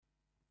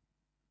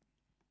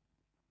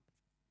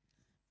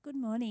Good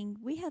morning.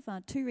 We have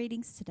two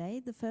readings today.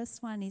 The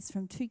first one is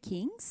from 2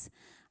 Kings,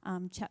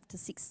 chapter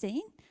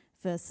 16,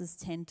 verses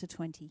 10 to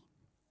 20.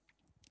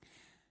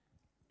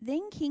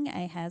 Then King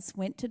Ahaz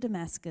went to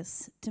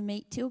Damascus to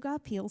meet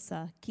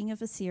Tilgar-Pilser, king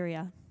of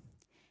Assyria.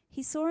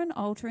 He saw an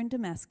altar in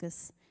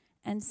Damascus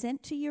and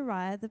sent to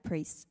Uriah the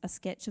priest a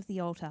sketch of the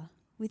altar,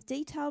 with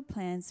detailed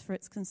plans for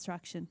its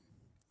construction.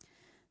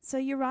 So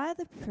Uriah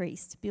the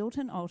priest built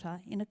an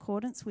altar in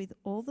accordance with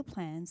all the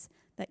plans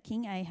that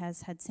King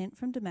Ahaz had sent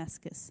from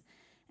Damascus,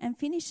 and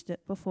finished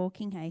it before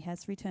King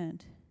Ahaz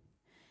returned.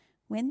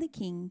 When the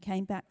king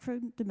came back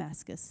from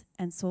Damascus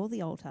and saw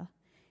the altar,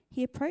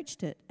 he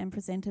approached it and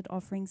presented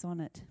offerings on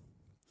it.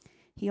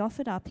 He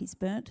offered up his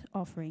burnt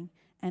offering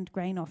and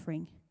grain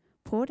offering,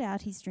 poured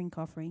out his drink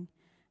offering,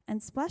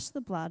 and splashed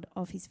the blood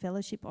of his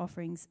fellowship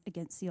offerings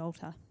against the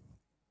altar.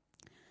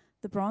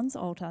 The bronze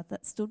altar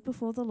that stood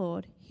before the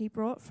Lord he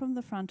brought from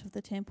the front of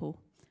the temple,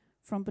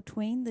 from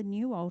between the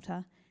new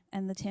altar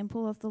and the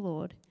temple of the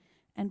Lord,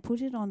 and put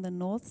it on the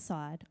north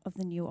side of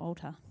the new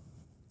altar.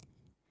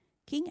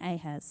 King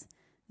Ahaz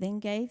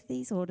then gave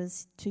these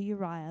orders to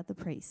Uriah the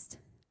priest.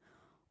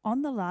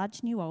 On the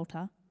large new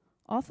altar,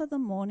 offer the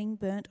morning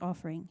burnt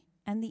offering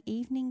and the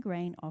evening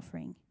grain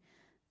offering,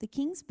 the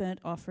king's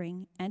burnt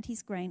offering and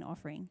his grain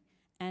offering,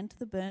 and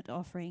the burnt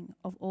offering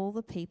of all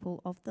the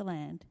people of the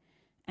land,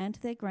 and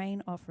their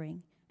grain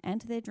offering,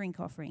 and their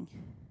drink offering.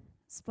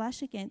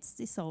 Splash against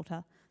this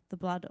altar the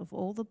blood of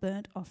all the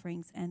burnt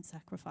offerings and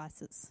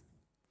sacrifices.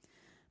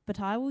 But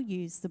I will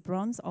use the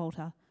bronze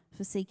altar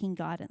for seeking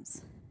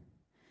guidance.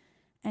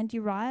 And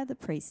Uriah the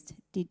priest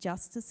did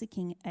just as the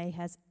king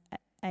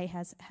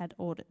Ahaz had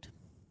ordered.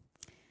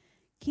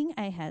 King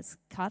Ahaz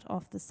cut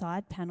off the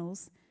side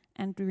panels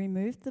and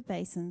removed the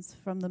basins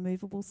from the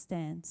movable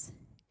stands.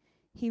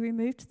 He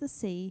removed the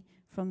sea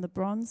from the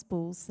bronze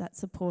bulls that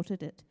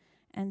supported it,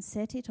 and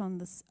set it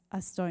on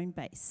a stone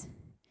base.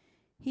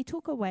 He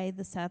took away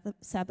the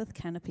Sabbath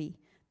canopy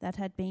that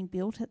had been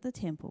built at the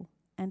temple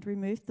and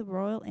removed the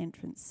royal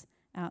entrance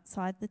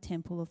outside the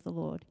temple of the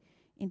Lord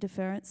in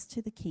deference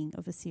to the king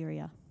of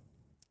Assyria.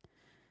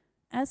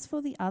 As for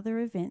the other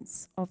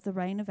events of the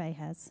reign of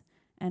Ahaz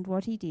and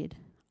what he did,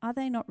 are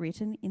they not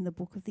written in the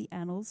book of the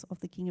annals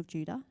of the king of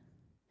Judah?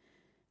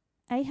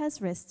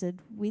 Ahaz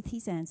rested with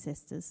his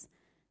ancestors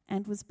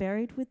and was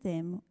buried with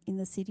them in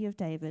the city of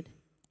David,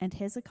 and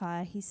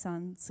Hezekiah his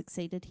son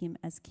succeeded him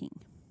as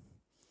king.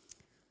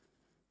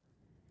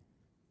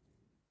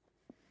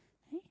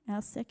 Okay,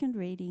 our second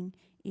reading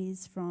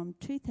is from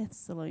 2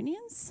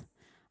 Thessalonians,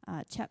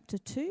 chapter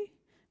 2,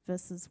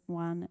 verses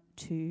 1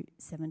 to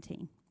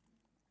 17.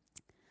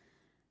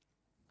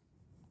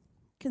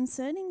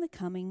 Concerning the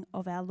coming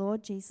of our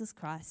Lord Jesus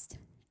Christ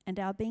and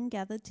our being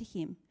gathered to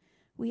him,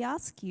 we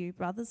ask you,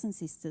 brothers and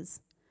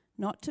sisters,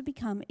 not to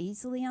become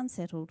easily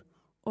unsettled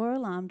or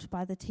alarmed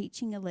by the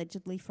teaching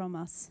allegedly from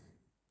us,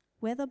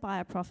 whether by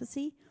a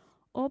prophecy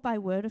or by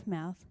word of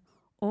mouth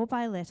or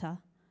by letter,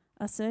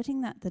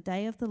 asserting that the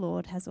day of the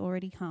Lord has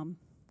already come.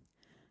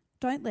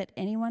 Don't let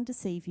anyone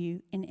deceive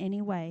you in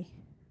any way,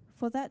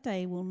 for that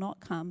day will not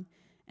come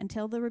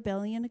until the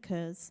rebellion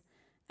occurs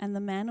and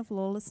the man of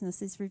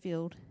lawlessness is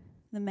revealed,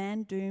 the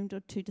man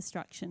doomed to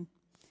destruction.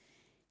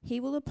 He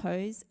will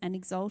oppose and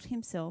exalt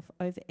himself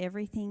over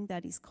everything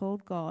that is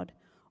called God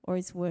or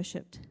is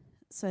worshipped,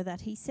 so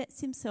that he sets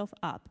himself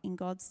up in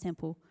God's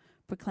temple,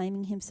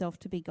 proclaiming himself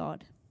to be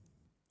God.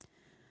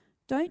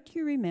 Don't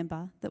you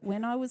remember that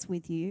when I was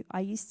with you, I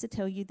used to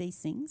tell you these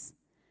things?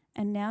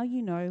 And now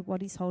you know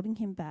what is holding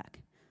him back,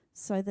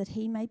 so that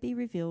he may be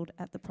revealed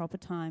at the proper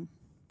time.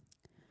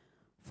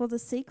 For the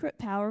secret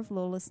power of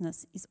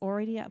lawlessness is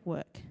already at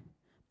work,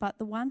 but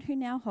the one who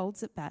now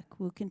holds it back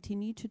will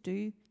continue to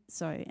do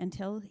so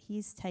until he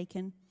is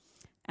taken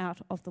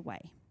out of the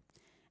way.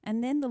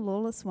 And then the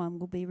lawless one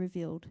will be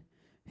revealed,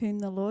 whom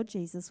the Lord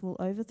Jesus will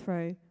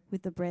overthrow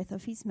with the breath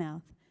of his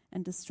mouth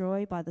and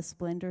destroy by the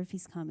splendor of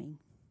his coming.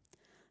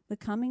 The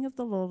coming of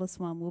the lawless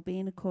one will be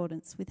in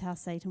accordance with how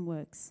Satan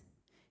works.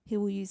 He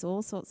will use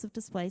all sorts of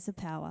displays of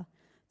power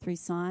through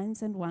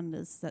signs and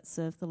wonders that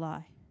serve the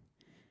lie,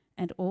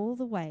 and all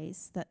the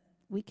ways that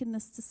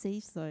wickedness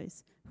deceives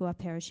those who are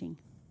perishing.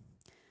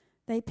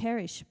 They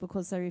perish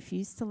because they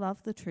refuse to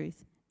love the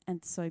truth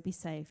and so be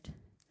saved.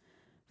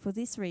 For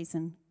this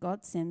reason,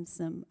 God sends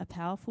them a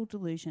powerful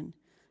delusion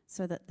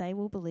so that they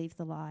will believe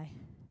the lie,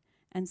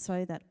 and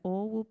so that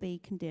all will be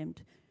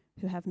condemned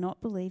who have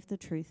not believed the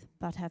truth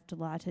but have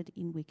delighted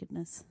in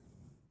wickedness.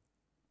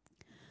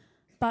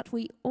 But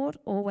we ought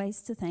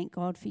always to thank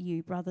God for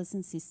you, brothers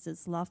and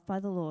sisters, loved by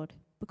the Lord,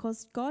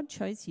 because God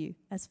chose you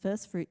as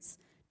firstfruits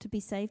to be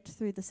saved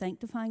through the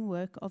sanctifying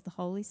work of the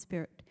Holy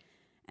Spirit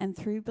and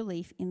through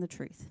belief in the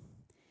truth.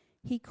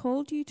 He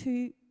called you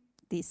to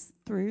this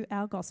through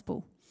our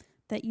gospel,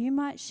 that you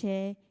might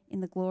share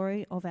in the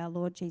glory of our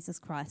Lord Jesus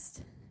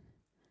Christ.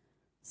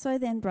 So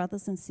then,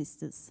 brothers and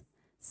sisters,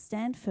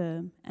 stand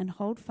firm and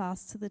hold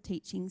fast to the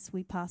teachings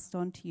we passed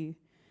on to you,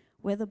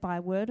 whether by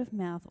word of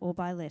mouth or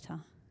by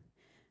letter.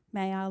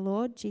 May our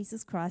Lord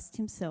Jesus Christ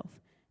himself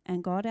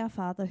and God our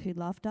Father, who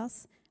loved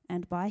us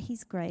and by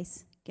his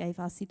grace gave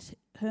us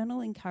eternal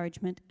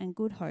encouragement and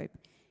good hope,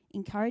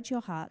 encourage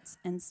your hearts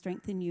and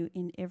strengthen you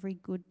in every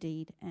good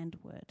deed and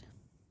word.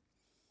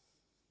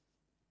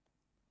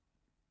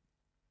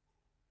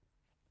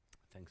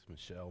 Thanks,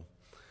 Michelle.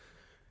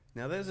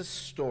 Now, there's a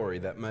story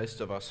that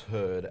most of us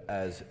heard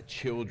as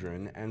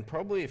children, and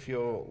probably if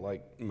you're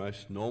like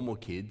most normal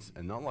kids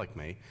and not like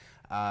me,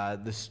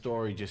 the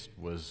story just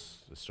was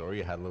a story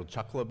you had a little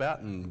chuckle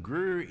about and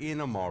grew in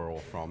a moral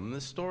from. And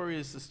the story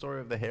is the story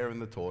of the hare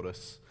and the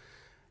tortoise.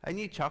 And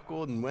you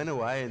chuckled and went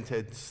away and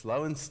said,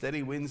 slow and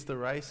steady wins the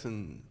race,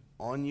 and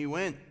on you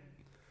went.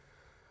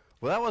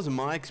 Well, that wasn't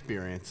my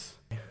experience.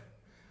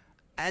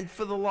 And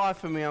for the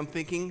life of me, I'm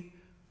thinking,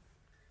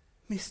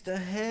 Mr.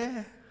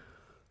 Hare,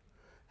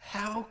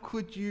 how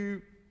could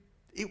you?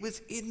 It was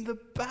in the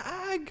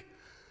bag.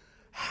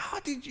 How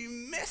did you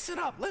mess it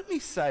up? Let me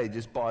say,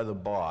 just by the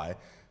by,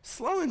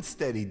 slow and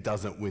steady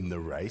doesn't win the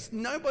race.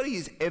 Nobody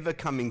is ever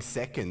coming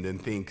second and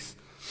thinks,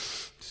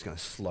 just going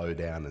to slow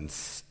down and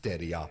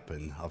steady up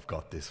and I've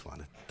got this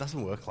one. It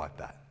doesn't work like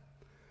that.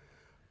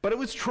 But it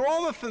was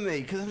trauma for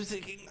me because I was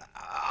thinking,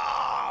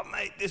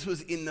 mate, this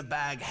was in the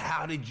bag.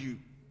 How did you,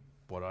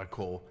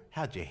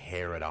 how'd you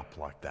hair it up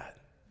like that?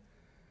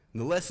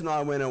 And the lesson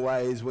I went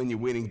away is when you're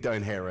winning,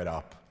 don't hair it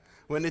up.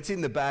 When it's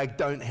in the bag,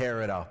 don't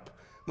hair it up.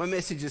 My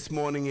message this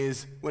morning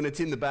is, when it's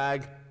in the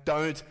bag,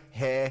 don't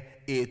hair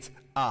it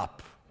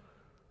up.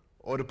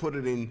 Or to put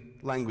it in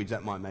language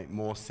that might make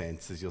more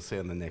sense, as you'll see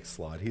on the next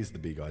slide, here's the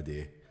big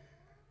idea.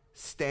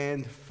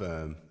 Stand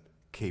firm,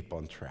 keep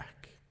on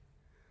track.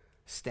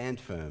 Stand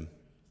firm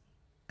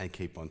and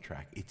keep on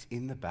track. It's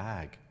in the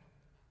bag.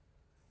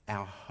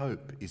 Our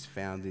hope is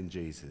found in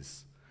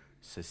Jesus.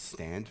 So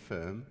stand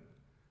firm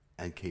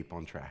and keep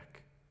on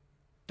track.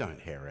 Don't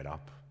hair it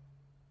up,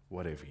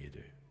 whatever you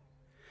do.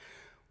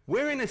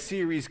 We're in a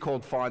series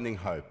called Finding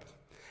Hope,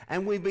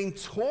 and we've been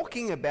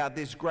talking about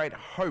this great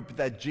hope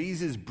that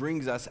Jesus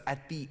brings us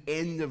at the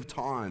end of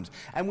times.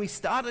 And we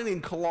started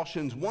in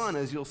Colossians 1,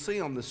 as you'll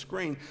see on the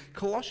screen.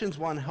 Colossians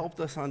 1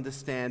 helped us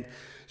understand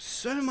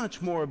so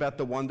much more about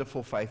the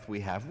wonderful faith we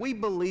have. We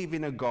believe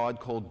in a God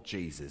called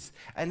Jesus,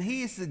 and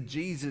he is the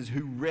Jesus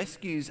who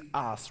rescues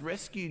us,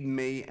 rescued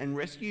me, and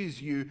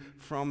rescues you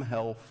from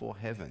hell for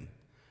heaven.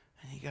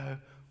 And you go,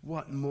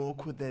 what more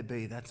could there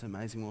be? That's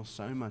amazing. Well,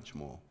 so much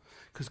more.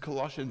 Because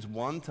Colossians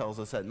 1 tells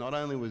us that not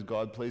only was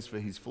God pleased for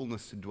his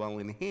fullness to dwell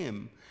in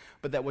him,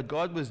 but that what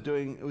God was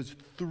doing, it was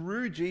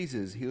through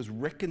Jesus, he was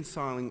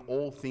reconciling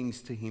all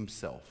things to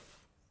himself.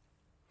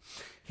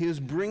 He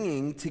was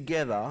bringing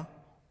together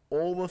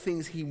all the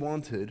things he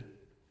wanted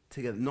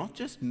together. Not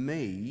just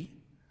me,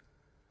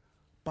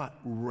 but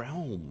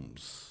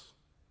realms.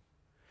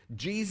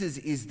 Jesus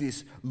is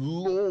this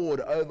Lord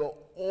over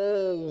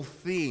all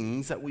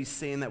things that we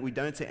see and that we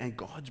don't see, and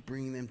God's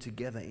bringing them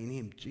together in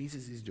him.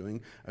 Jesus is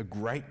doing a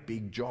great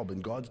big job,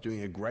 and God's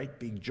doing a great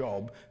big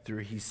job through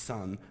his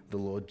Son, the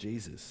Lord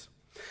Jesus.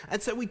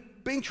 And so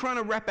we've been trying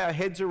to wrap our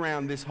heads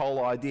around this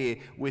whole idea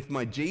with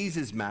my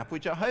Jesus map,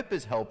 which I hope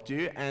has helped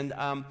you. And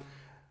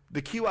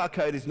the QR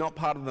code is not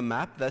part of the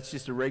map. That's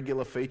just a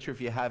regular feature. If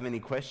you have any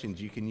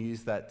questions, you can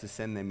use that to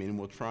send them in.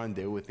 We'll try and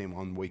deal with them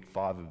on week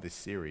 5 of this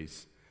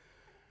series.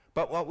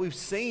 But what we've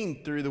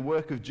seen through the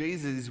work of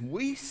Jesus is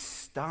we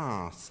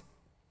start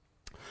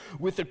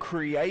with a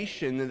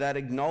creation that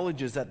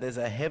acknowledges that there's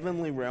a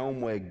heavenly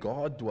realm where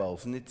God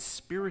dwells, and it's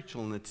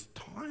spiritual and it's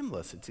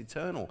timeless, it's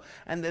eternal.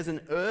 And there's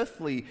an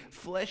earthly,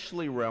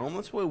 fleshly realm,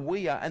 that's where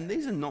we are, and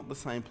these are not the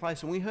same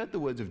place. And we heard the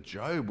words of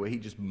Job where he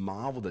just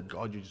marveled at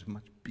God, you're just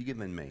much bigger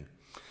than me.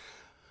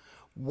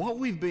 What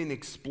we've been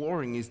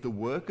exploring is the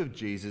work of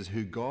Jesus,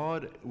 who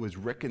God was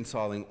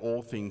reconciling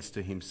all things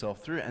to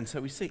himself through. And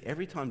so we see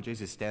every time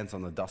Jesus stands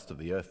on the dust of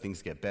the earth,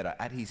 things get better.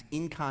 At his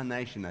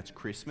incarnation, that's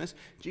Christmas,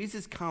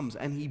 Jesus comes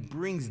and he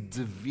brings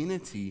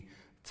divinity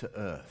to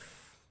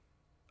earth.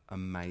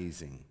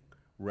 Amazing.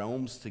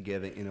 Realms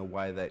together in a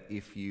way that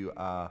if you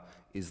are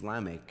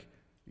Islamic,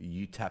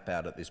 you tap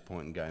out at this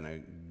point and go, no,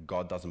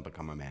 God doesn't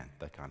become a man.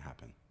 That can't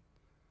happen.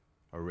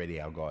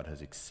 Already our God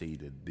has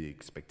exceeded the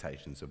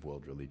expectations of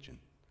world religion.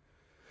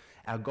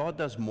 Our God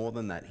does more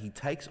than that. He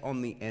takes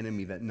on the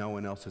enemy that no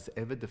one else has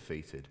ever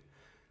defeated,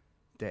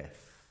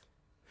 death.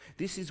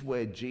 This is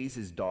where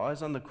Jesus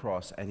dies on the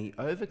cross and he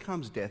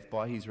overcomes death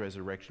by his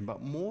resurrection.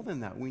 But more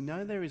than that, we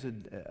know there is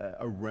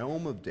a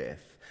realm of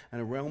death and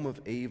a realm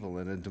of evil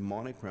and a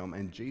demonic realm.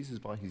 And Jesus,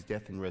 by his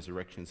death and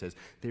resurrection, says,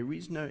 there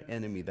is no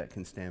enemy that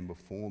can stand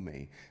before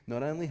me.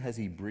 Not only has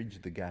he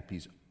bridged the gap,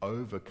 he's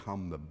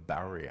overcome the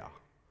barrier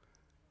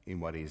in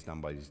what he has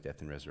done by his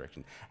death and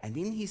resurrection. And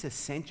in his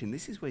ascension,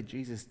 this is where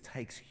Jesus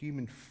takes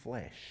human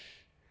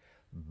flesh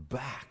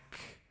back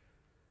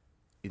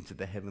into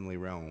the heavenly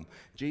realm.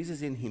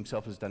 Jesus in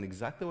himself has done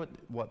exactly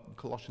what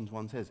Colossians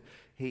 1 says.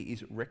 He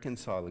is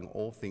reconciling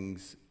all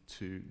things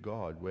to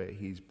God, where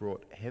he's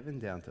brought heaven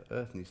down to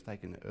earth and he's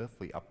taken the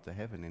earthly up to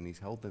heaven and he's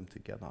held them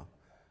together.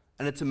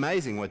 And it's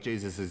amazing what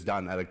Jesus has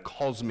done at a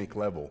cosmic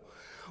level.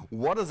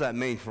 What does that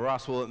mean for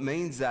us? Well, it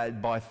means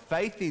that by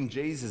faith in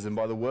Jesus and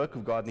by the work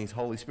of God and his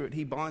Holy Spirit,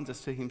 he binds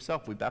us to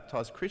himself. We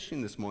baptized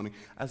Christian this morning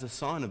as a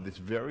sign of this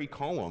very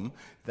column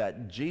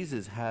that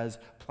Jesus has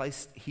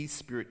placed his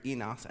Spirit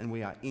in us, and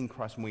we are in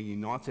Christ, and we're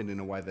united in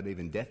a way that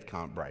even death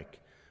can't break.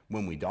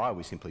 When we die,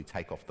 we simply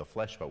take off the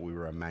flesh, but we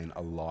remain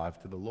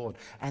alive to the Lord.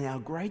 And our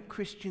great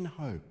Christian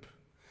hope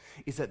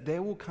is that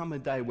there will come a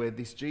day where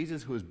this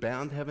Jesus who has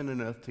bound heaven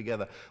and earth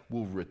together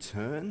will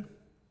return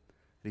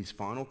at his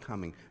final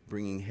coming,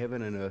 bringing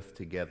heaven and earth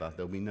together.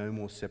 There'll be no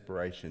more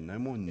separation, no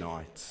more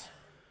nights,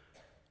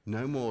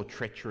 no more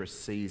treacherous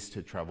seas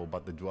to travel,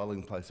 but the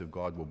dwelling place of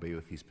God will be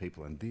with his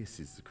people. And this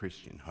is the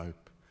Christian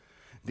hope.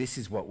 This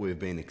is what we've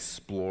been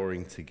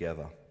exploring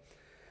together.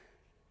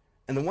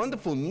 And the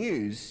wonderful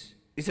news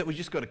is that we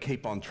just got to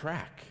keep on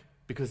track,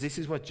 because this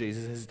is what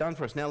Jesus has done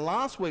for us. Now,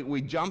 last week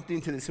we jumped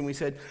into this and we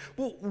said,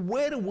 well,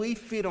 where do we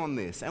fit on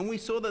this? And we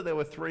saw that there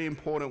were three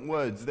important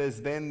words.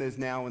 There's then, there's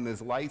now, and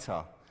there's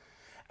later.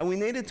 And we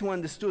needed to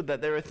understand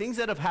that there are things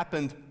that have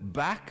happened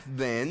back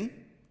then,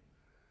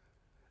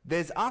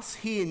 there's us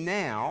here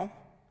now,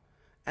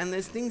 and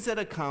there's things that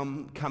are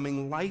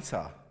coming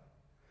later.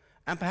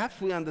 And perhaps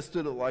we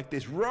understood it like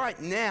this. Right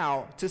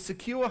now, to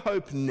secure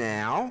hope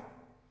now,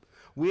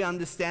 we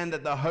understand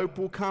that the hope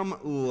will come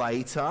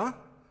later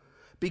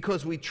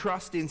because we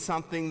trust in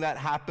something that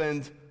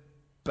happened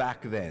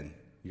back then.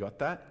 You got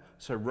that?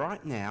 So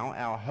right now,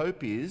 our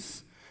hope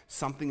is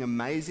something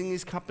amazing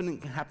is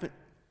happening.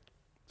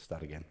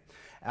 Start again.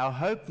 Our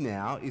hope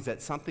now is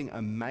that something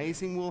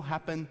amazing will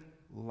happen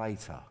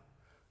later.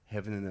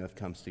 Heaven and earth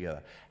comes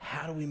together.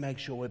 How do we make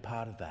sure we're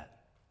part of that?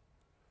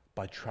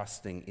 By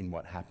trusting in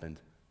what happened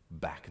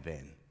back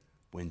then,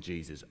 when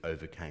Jesus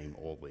overcame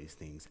all these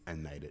things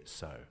and made it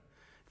so.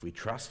 If we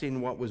trust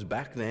in what was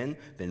back then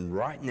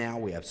right now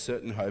we have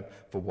certain hope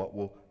for what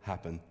will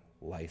happen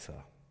later.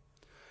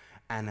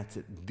 And it's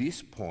at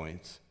this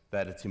point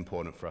that it's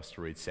important for us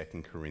to read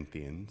 2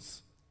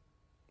 Corinthians,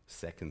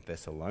 2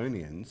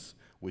 Thessalonians,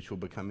 which will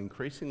become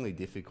increasingly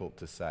difficult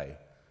to say.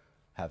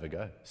 Have a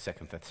go. 2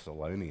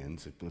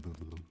 Thessalonians.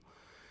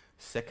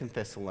 2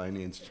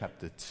 Thessalonians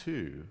chapter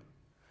 2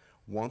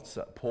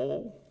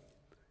 Paul,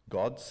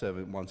 God's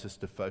servant, wants us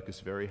to focus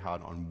very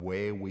hard on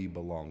where we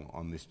belong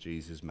on this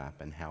Jesus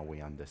map and how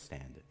we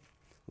understand it.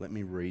 Let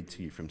me read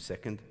to you from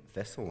 2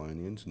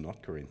 Thessalonians,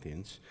 not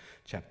Corinthians,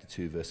 chapter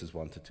 2, verses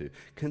 1 to 2.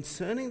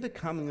 Concerning the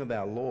coming of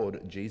our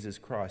Lord Jesus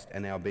Christ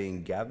and our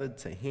being gathered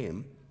to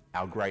him,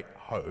 our great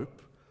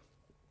hope,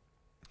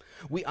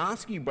 we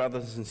ask you,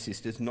 brothers and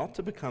sisters, not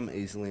to become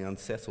easily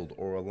unsettled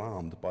or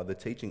alarmed by the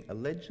teaching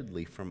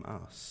allegedly from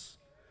us,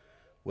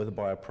 whether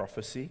by a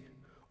prophecy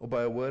or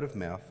by a word of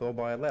mouth or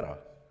by a letter,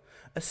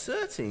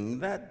 asserting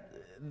that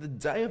the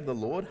day of the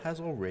Lord has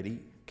already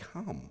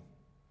come.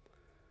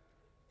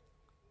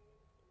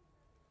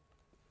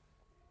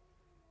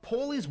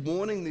 Paul is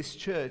warning this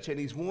church, and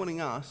he's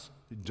warning us,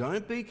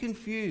 don't be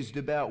confused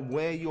about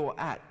where you're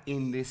at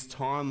in this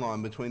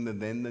timeline between the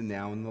then, the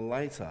now, and the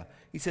later.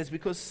 He says,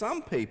 because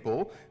some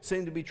people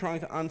seem to be trying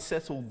to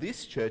unsettle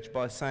this church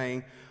by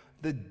saying,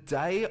 the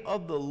day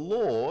of the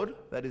Lord,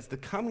 that is the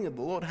coming of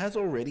the Lord, has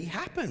already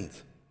happened.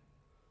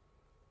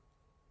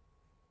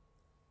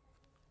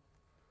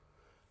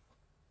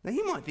 Now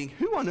you might think,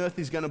 who on earth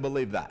is going to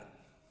believe that?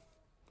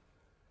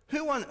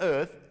 Who on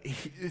earth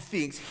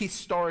thinks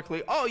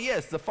historically, oh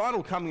yes, the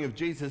final coming of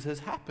Jesus has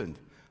happened?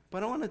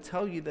 But I want to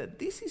tell you that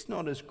this is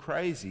not as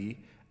crazy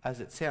as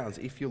it sounds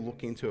if you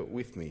look into it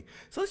with me.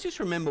 So let's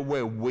just remember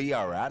where we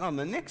are at. On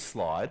the next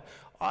slide,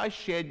 I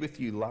shared with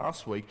you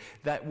last week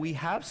that we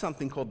have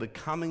something called the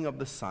coming of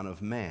the Son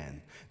of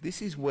Man.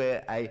 This is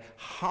where a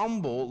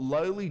humble,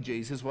 lowly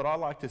Jesus, what I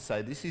like to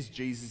say, this is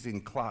Jesus in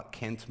Clark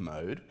Kent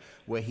mode,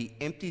 where he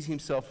empties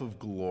himself of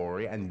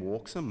glory and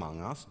walks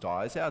among us,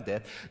 dies our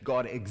death.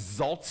 God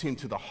exalts him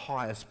to the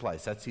highest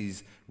place. That's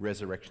his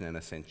resurrection and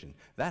ascension.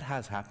 That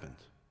has happened.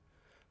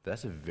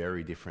 That's a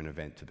very different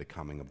event to the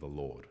coming of the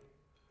Lord.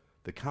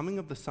 The coming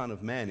of the Son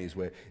of Man is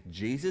where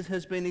Jesus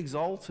has been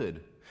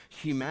exalted.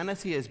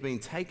 Humanity has been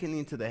taken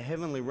into the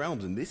heavenly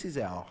realms, and this is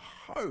our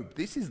hope.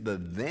 This is the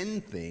then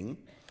thing.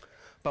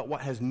 But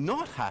what has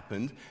not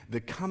happened,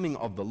 the coming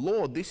of the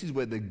Lord, this is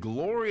where the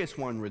glorious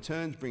one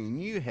returns, bringing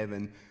new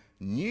heaven,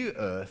 new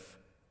earth,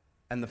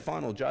 and the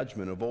final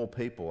judgment of all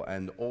people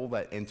and all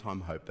that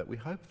end-time hope that we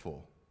hope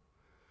for.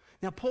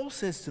 Now, Paul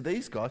says to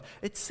these guys,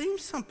 it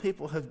seems some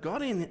people have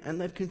got in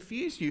and they've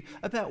confused you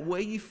about where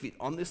you fit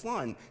on this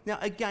line. Now,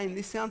 again,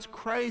 this sounds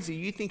crazy.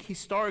 You think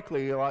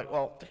historically, you're like,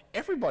 well,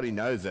 everybody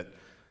knows that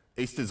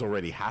Easter's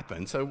already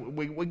happened, so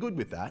we're good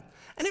with that.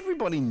 And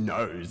everybody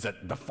knows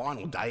that the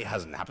final day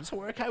hasn't happened, so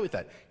we're okay with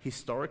that.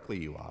 Historically,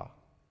 you are.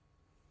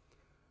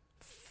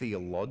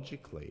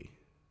 Theologically,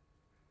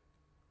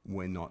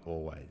 we're not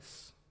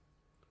always.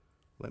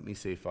 Let me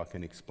see if I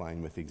can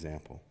explain with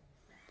example.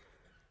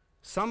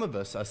 Some of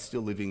us are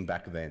still living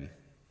back then.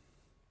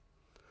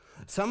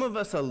 Some of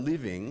us are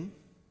living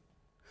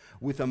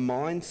with a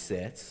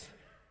mindset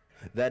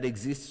that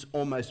exists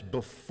almost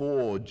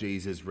before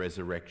Jesus'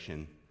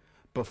 resurrection,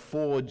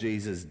 before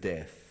Jesus'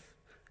 death.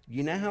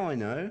 You know how I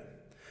know?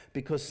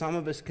 Because some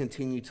of us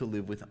continue to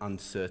live with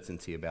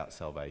uncertainty about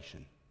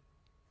salvation.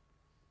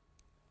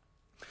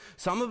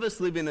 Some of us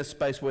live in a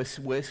space where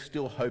we're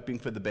still hoping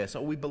for the best.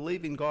 Oh, we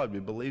believe in God, we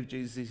believe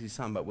Jesus is his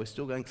son, but we're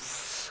still going,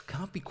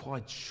 can't be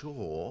quite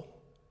sure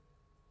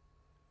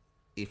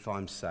if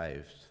I'm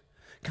saved.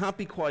 Can't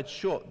be quite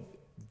sure.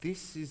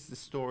 This is the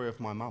story of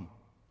my mum.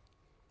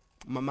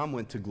 My mum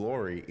went to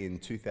glory in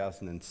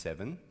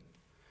 2007,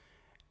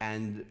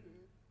 and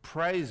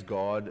praise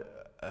God,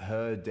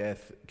 her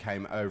death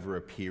came over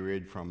a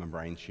period from a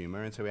brain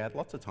tumour, and so we had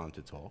lots of time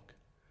to talk.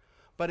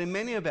 But in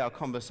many of our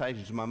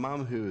conversations, my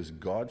mum, who is a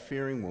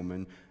God-fearing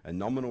woman, a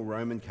nominal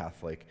Roman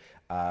Catholic,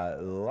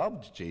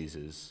 loved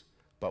Jesus,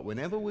 but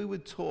whenever we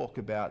would talk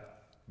about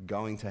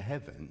going to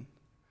heaven,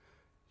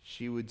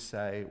 she would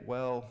say,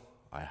 well,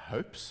 I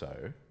hope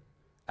so,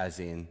 as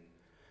in,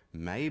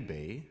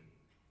 maybe.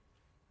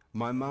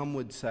 My mum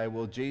would say,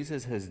 well,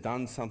 Jesus has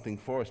done something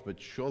for us,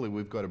 but surely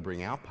we've got to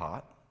bring our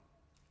part.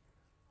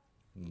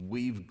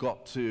 We've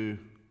got to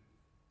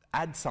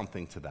add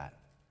something to that.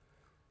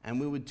 And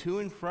we would to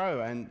and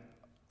fro, and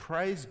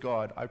praise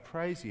God, I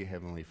praise you,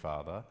 Heavenly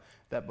Father,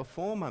 that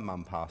before my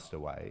mum passed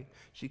away,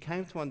 she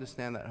came to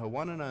understand that her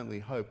one and only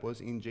hope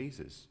was in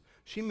Jesus.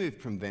 She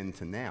moved from then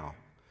to now.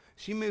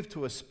 She moved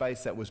to a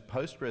space that was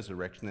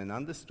post-resurrection and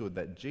understood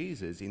that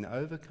Jesus, in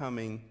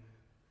overcoming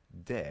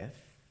death,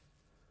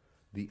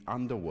 the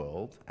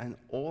underworld, and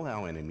all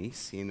our enemies,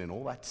 sin and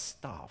all that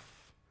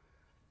stuff,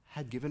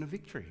 had given a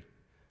victory.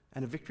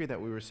 And a victory that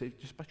we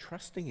received just by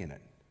trusting in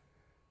it.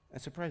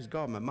 And so praise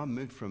God, my mum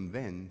moved from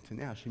then to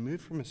now. She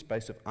moved from a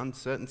space of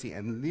uncertainty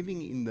and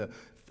living in the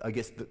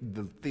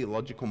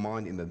theological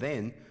mind in the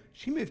then.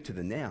 She moved to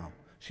the now.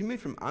 She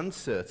moved from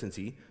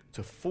uncertainty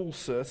to full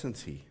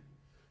certainty.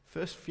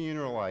 First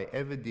funeral I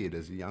ever did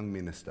as a young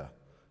minister.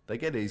 They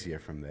get easier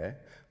from there,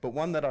 but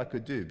one that I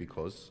could do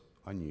because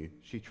I knew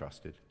she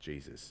trusted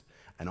Jesus.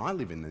 And I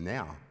live in the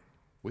now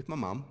with my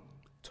mum,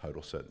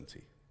 total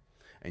certainty.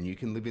 And you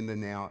can live in the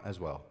now as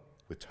well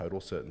with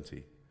total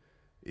certainty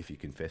if you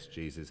confess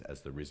Jesus as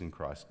the risen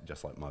Christ,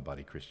 just like my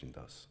buddy Christian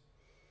does.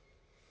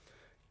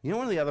 You know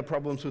one of the other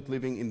problems with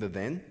living in the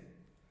then?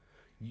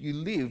 You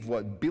live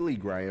what Billy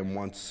Graham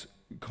once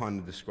kind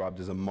of described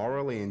as a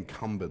morally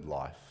encumbered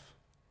life.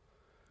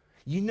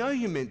 You know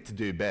you're meant to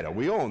do better.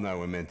 We all know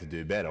we're meant to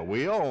do better.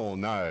 We all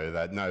know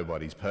that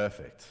nobody's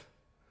perfect.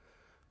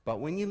 But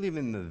when you live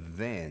in the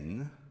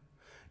then,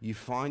 you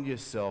find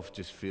yourself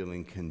just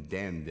feeling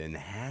condemned. And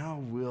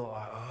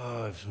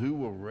who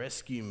will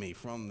rescue me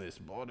from this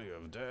body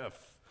of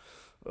death?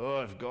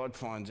 Oh, if God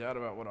finds out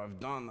about what I've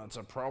done, that's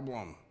a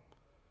problem.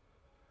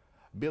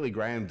 Billy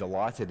Graham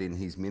delighted in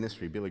his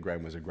ministry. Billy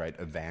Graham was a great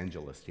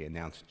evangelist. He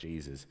announced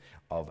Jesus,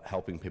 of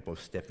helping people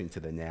step into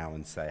the now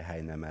and say,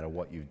 hey, no matter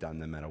what you've done,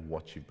 no matter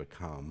what you've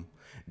become,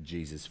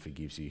 Jesus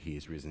forgives you. He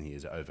is risen, he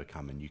is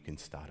overcome, and you can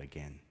start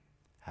again.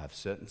 Have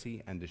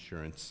certainty and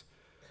assurance.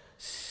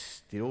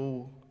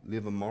 Still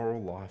live a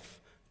moral life,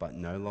 but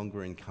no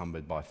longer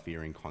encumbered by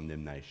fearing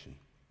condemnation.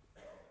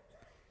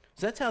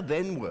 So that's how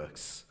then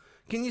works.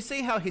 Can you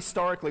see how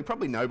historically,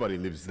 probably nobody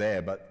lives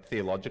there, but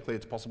theologically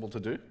it's possible to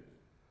do?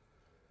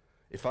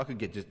 If I could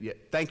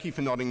get thank you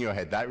for nodding your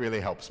head. That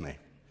really helps me.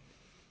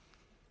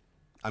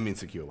 I'm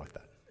insecure like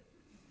that.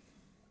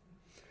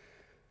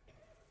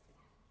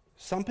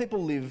 Some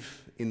people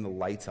live in the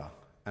later,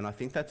 and I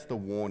think that's the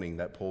warning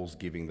that Paul's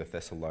giving the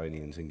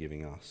Thessalonians and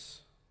giving us.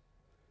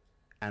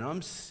 And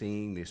I'm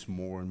seeing this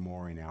more and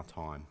more in our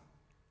time.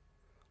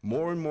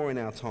 More and more in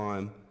our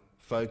time,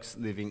 folks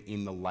living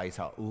in the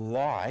later,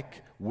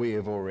 like we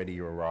have already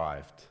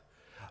arrived.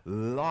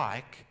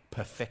 Like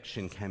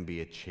perfection can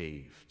be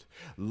achieved.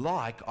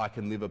 Like I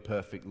can live a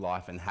perfect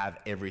life and have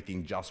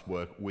everything just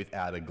work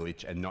without a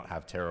glitch and not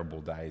have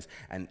terrible days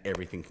and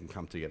everything can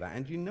come together.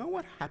 And you know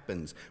what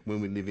happens when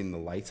we live in the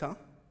later?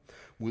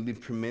 We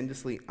live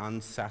tremendously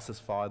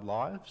unsatisfied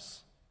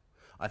lives.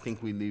 I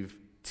think we live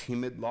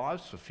timid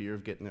lives for fear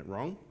of getting it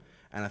wrong.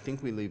 And I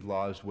think we live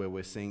lives where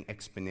we're seeing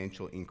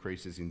exponential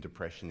increases in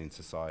depression in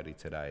society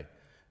today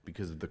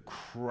because of the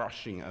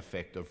crushing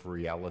effect of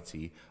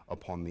reality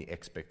upon the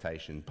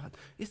expectation. But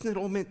isn't it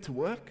all meant to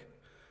work?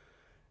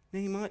 Now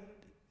you might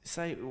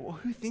say, well,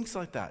 who thinks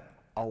like that?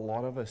 A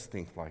lot of us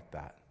think like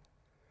that.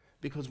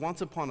 Because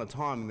once upon a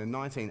time in the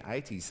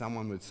 1980s,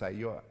 someone would say,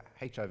 you're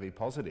HIV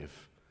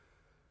positive.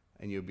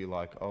 And you'd be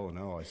like, oh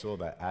no, I saw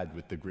that ad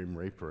with the Grim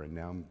Reaper and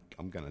now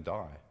I'm going to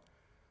die.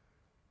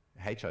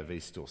 HIV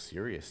is still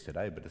serious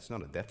today, but it's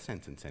not a death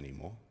sentence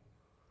anymore.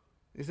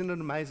 Isn't it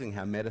amazing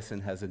how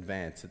medicine has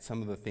advanced, that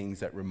some of the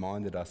things that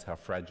reminded us how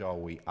fragile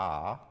we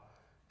are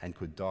and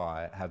could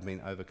die have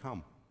been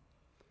overcome?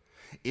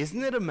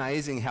 Isn't it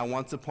amazing how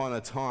once upon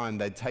a time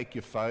they'd take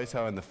your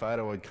photo and the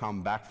photo would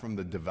come back from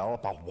the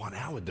developer, 1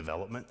 hour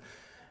development,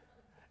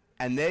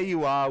 and there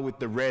you are with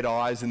the red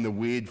eyes and the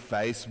weird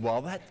face,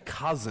 while that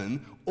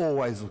cousin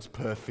always looks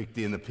perfect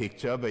in the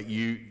picture, but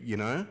you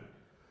know?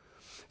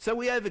 So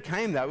we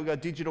overcame that. We've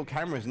got digital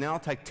cameras. Now I'll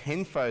take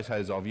 10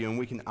 photos of you and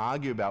we can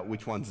argue about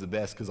which one's the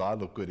best because I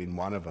look good in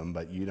one of them,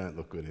 but you don't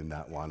look good in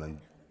that one. And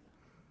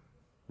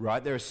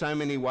right? There are so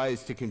many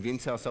ways to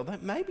convince ourselves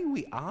that maybe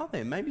we are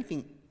there. Maybe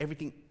think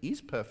everything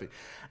is perfect.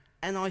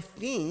 And I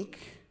think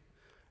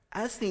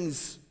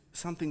as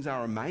some things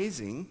are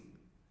amazing,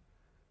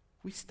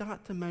 we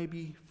start to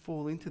maybe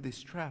fall into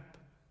this trap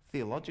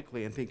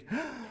theologically and think,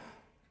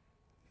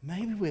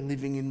 maybe we're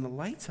living in the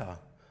later.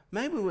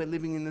 Maybe we're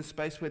living in the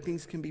space where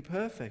things can be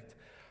perfect.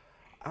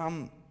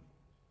 I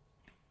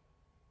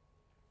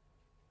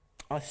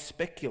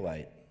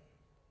speculate,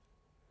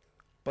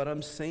 but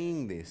I'm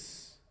seeing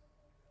this.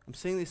 I'm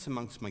seeing this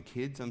amongst my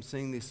kids. I'm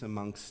seeing this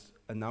amongst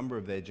a number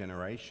of their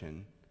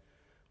generation,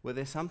 where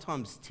they're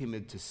sometimes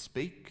timid to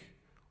speak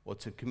or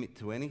to commit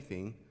to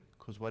anything,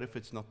 because what if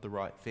it's not the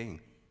right thing?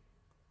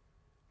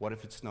 What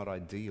if it's not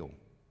ideal?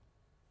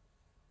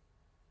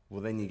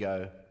 Well, then you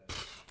go,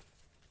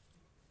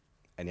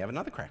 and you have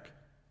another crack.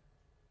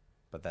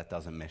 But that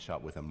doesn't mesh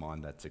up with a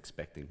mind that's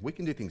expecting. We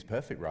can do things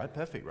perfect, right?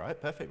 Perfect, right?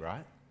 Perfect,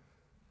 right?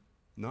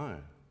 No.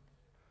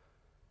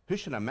 Who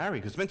should I marry?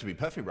 Because it's meant to be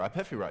perfect, right?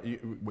 Perfect, right?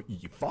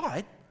 You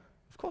fight.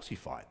 Of course you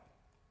fight.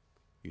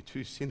 You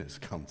two sinners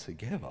come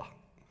together.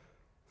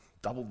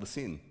 Double the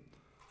sin.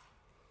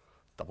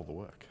 Double the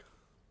work.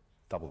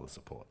 Double the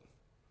support.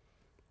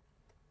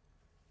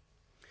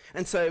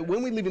 And so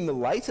when we live in the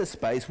later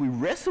space, we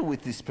wrestle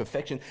with this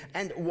perfection.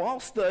 And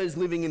whilst those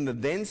living in the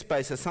then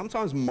space are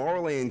sometimes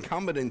morally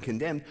encumbered and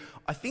condemned,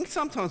 I think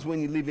sometimes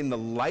when you live in the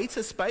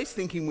later space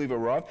thinking we've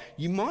arrived,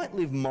 you might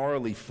live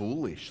morally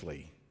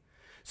foolishly.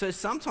 So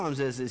sometimes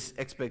there's this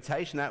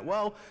expectation that,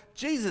 well,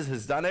 Jesus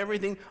has done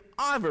everything,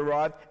 I've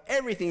arrived,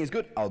 everything is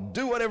good, I'll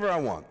do whatever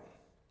I want.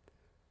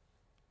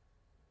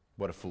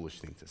 What a foolish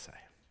thing to say.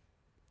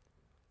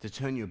 To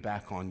turn your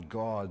back on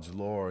God's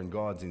law and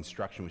God's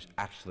instruction, which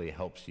actually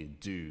helps you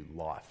do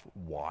life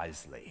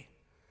wisely.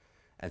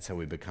 And so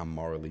we become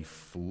morally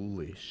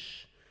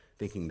foolish,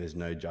 thinking there's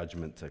no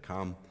judgment to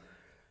come,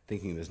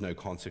 thinking there's no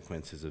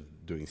consequences of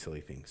doing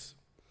silly things.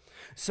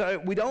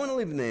 So we don't want to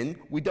live then,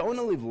 we don't want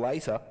to live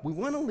later, we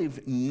want to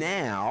live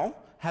now,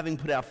 having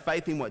put our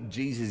faith in what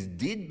Jesus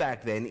did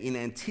back then in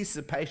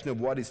anticipation of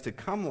what is to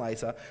come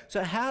later.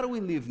 So how do we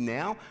live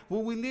now?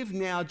 Well, we live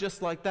now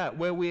just like that,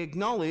 where we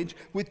acknowledge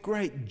with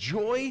great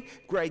joy,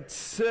 great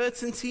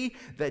certainty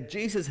that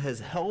Jesus has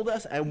held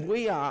us and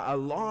we are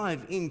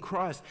alive in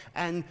Christ,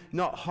 and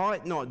not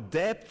height, not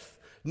depth,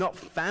 not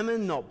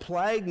famine, not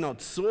plague,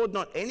 not sword,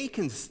 not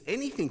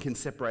anything can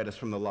separate us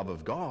from the love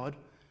of God.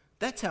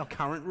 That's our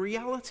current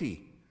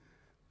reality.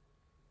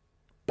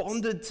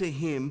 Bonded to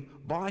him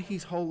by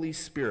his Holy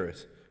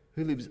Spirit,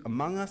 who lives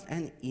among us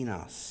and in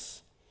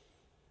us.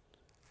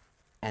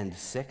 And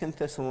 2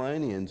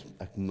 Thessalonians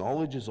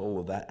acknowledges all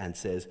of that and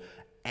says,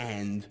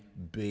 and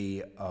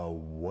be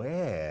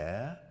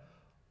aware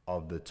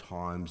of the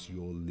times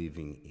you're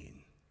living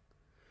in.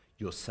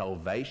 Your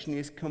salvation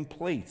is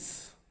complete.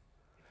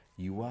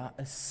 You are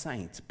a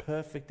saint,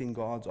 perfect in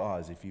God's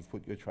eyes if you've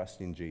put your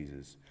trust in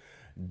Jesus.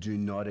 Do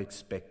not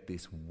expect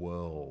this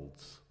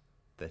world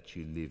that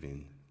you live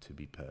in to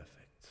be perfect.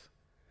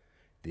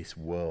 This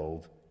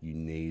world, you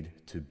need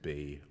to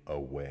be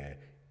aware,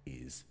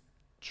 is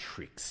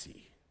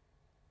tricksy.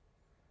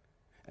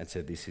 And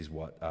so this is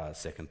what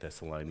 2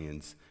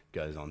 Thessalonians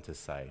goes on to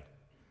say.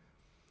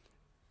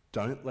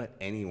 Don't let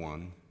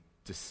anyone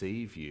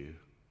deceive you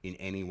in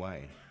any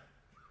way.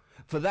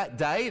 For that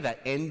day, that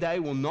end day,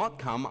 will not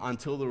come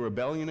until the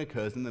rebellion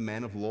occurs and the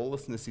man of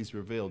lawlessness is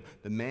revealed,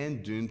 the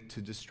man doomed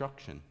to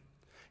destruction.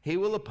 He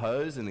will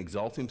oppose and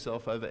exalt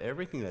himself over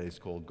everything that is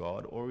called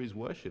God or is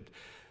worshipped,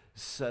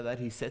 so that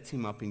he sets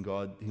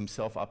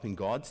himself up in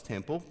God's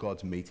temple,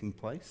 God's meeting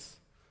place,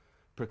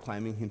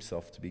 proclaiming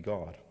himself to be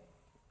God.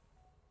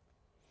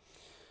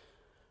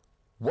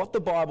 What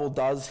the Bible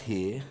does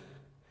here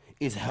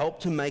is help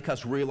to make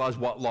us realize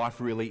what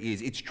life really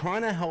is. It's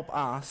trying to help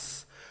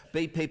us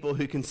be people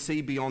who can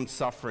see beyond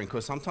suffering,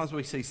 because sometimes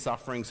we see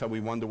suffering so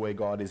we wonder where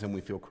God is and we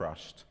feel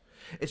crushed.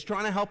 It's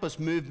trying to help us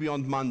move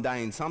beyond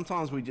mundane.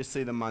 Sometimes we just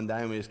see the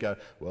mundane and we just go,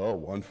 well,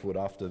 one foot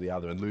after the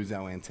other, and lose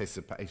our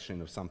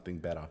anticipation of something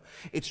better.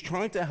 It's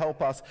trying to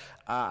help us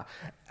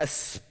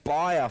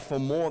aspire for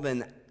more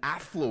than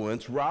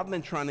affluence, rather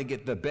than trying to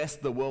get the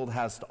best the world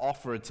has to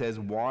offer. It says,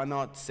 why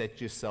not set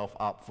yourself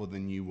up for the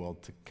new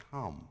world to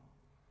come?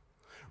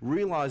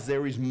 Realize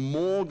there is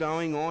more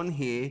going on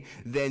here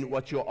than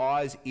what your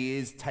eyes,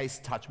 ears,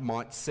 taste, touch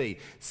might see.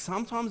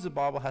 Sometimes the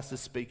Bible has to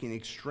speak in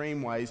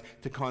extreme ways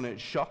to kind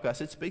of shock us.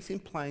 It speaks in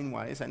plain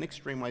ways and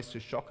extreme ways to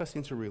shock us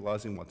into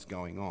realizing what's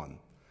going on.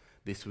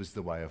 This was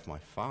the way of my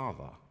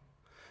father.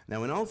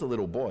 Now, when I was a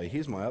little boy,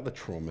 here's my other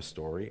trauma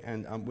story,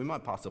 and we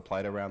might pass a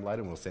plate around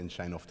later and we'll send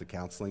Shane off to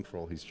counselling for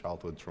all his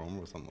childhood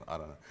trauma or something. I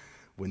don't know.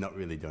 We're not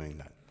really doing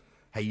that.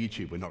 Hey,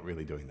 YouTube, we're not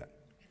really doing that.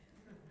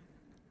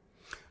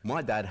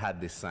 My dad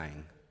had this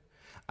saying.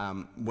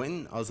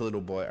 When I was a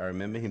little boy, I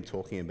remember him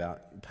talking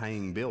about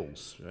paying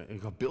bills.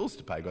 You've got bills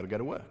to pay, I've got to go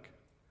to work.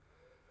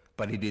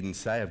 But he didn't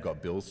say, I've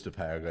got bills to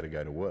pay, I've got to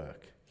go to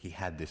work. He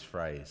had this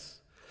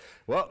phrase.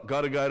 Well,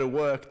 got to go to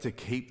work to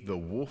keep the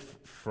wolf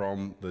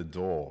from the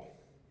door.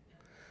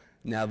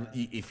 Now,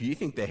 if you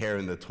think the hare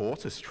and the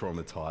tortoise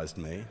traumatized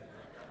me,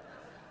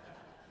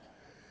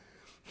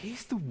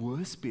 here's the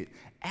worst bit.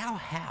 Our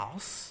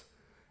house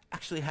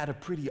actually had a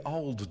pretty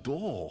old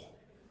door.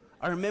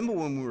 I remember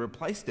when we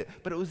replaced it,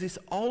 but it was this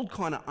old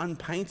kind of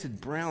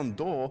unpainted brown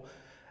door,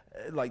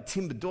 like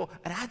timber door,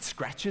 and it had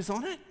scratches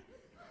on it.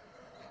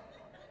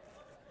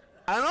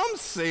 And I'm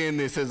seeing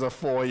this as a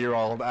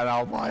 4-year-old, and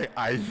I'm like,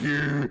 are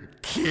you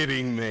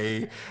kidding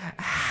me?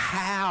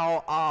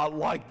 How are,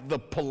 like, the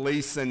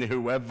police and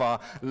whoever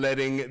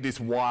letting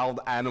this wild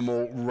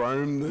animal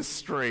roam the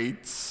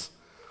streets?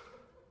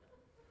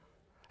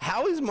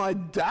 How is my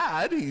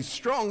dad, he's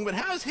strong, but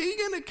how is he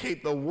going to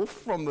keep the wolf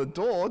from the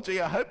door?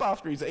 Gee, I hope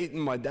after he's eaten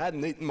my dad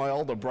and eaten my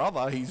older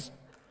brother, he's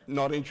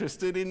not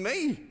interested in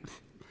me.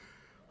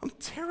 I'm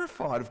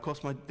terrified. Of course,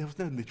 there was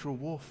no literal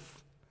wolf.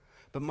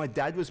 But my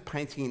dad was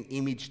painting an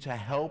image to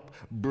help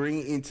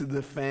bring into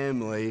the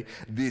family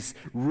this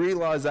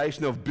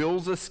realization of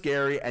bills are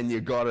scary and you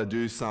got to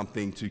do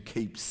something to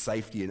keep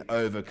safety and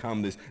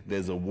overcome this.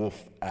 There's a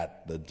wolf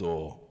at the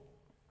door.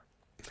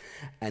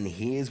 And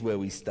here's where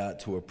we start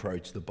to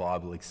approach the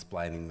Bible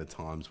explaining the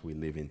times we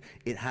live in.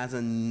 It has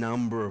a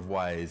number of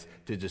ways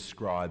to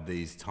describe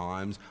these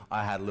times.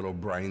 I had a little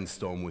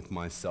brainstorm with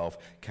myself,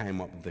 came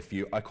up with a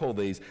few. I call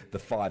these the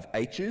 5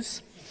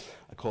 H's.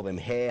 I call them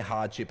hare,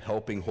 hardship,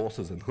 helping,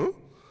 horses, and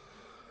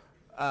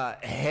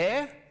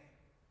hare.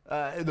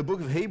 The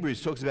book of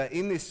Hebrews talks about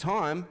in this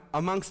time,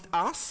 amongst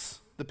us,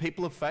 the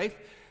people of faith,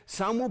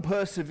 some will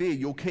persevere,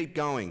 you'll keep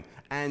going,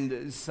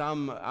 and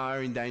some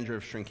are in danger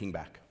of shrinking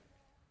back.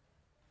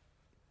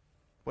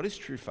 What is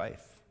true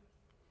faith?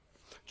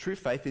 True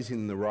faith is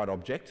in the right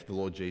object, the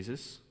Lord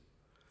Jesus.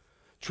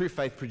 True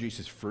faith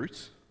produces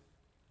fruit,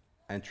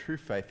 and true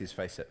faith is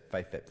faith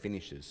that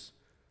finishes.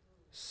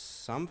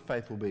 Some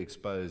faith will be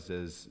exposed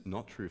as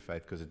not true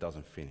faith because it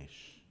doesn't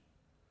finish.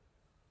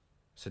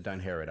 So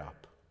don't hair it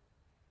up.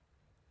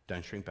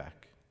 Don't shrink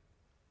back.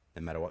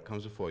 No matter what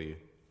comes before you,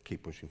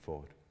 keep pushing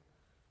forward.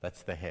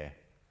 That's the hare.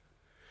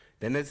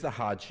 Then there's the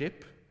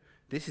hardship.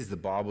 This is the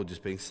Bible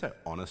just being so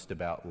honest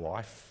about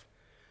life.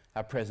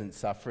 Our present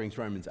sufferings,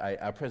 Romans 8,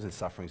 our present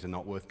sufferings are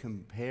not worth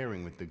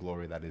comparing with the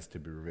glory that is to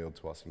be revealed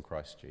to us in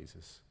Christ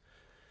Jesus.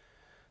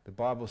 The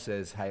Bible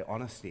says, hey,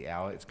 honesty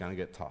hour, it's going to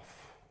get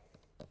tough.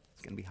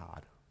 It's going to be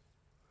hard.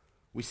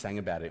 We sang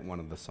about it in one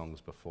of the songs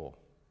before.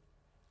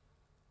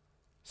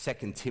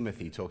 2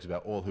 Timothy talks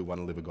about all who want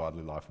to live a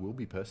godly life will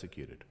be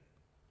persecuted.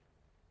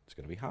 It's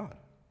going to be hard,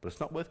 but it's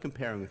not worth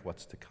comparing with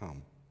what's to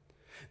come.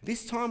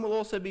 This time will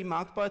also be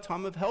marked by a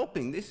time of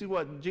helping. This is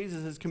what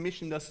Jesus has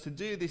commissioned us to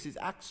do. This is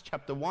Acts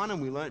chapter 1, and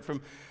we learned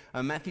from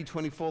Matthew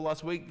 24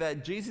 last week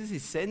that Jesus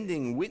is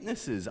sending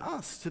witnesses,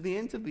 us, to the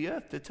ends of the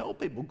earth to tell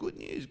people good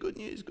news, good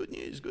news, good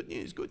news, good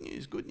news, good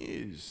news, good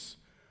news.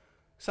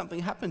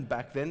 Something happened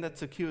back then that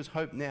secures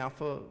hope now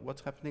for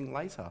what's happening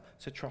later.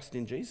 So trust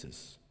in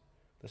Jesus.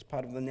 That's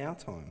part of the now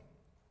time.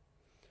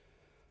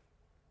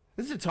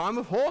 This is a time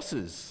of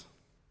horses.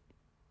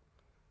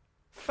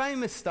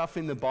 Famous stuff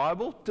in the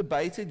Bible,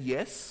 debated,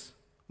 yes,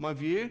 my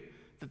view,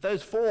 that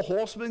those 4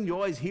 horsemen you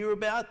always hear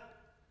about,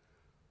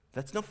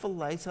 that's not for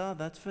later,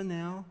 that's for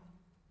now.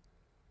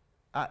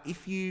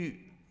 If you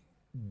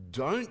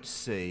don't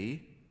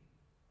see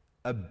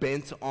a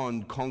bent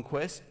on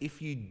conquest,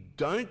 if you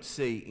don't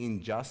see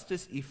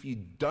injustice, if you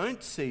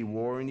don't see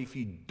war, and if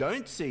you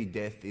don't see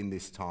death in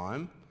this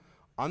time,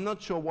 I'm not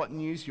sure what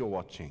news you're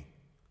watching.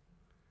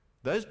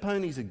 Those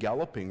ponies are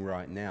galloping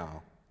right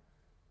now.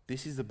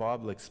 This is the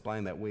Bible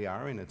explaining that we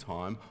are in a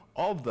time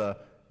of the,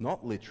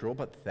 not literal,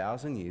 but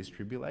 1,000 years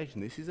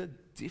tribulation. This is a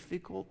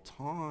difficult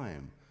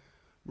time.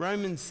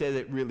 Romans said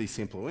it really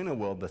simple. In a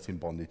world that's in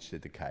bondage to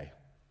decay,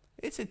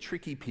 it's a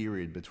tricky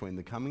period between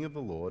the coming of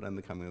the Lord and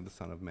the coming of the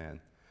Son of Man.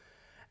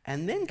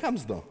 And then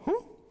comes the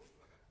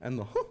and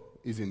the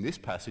is in this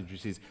passage,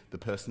 which is the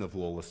person of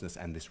lawlessness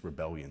and this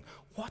rebellion.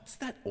 What's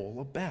that all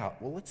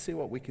about? Well, let's see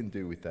what we can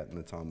do with that in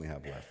the time we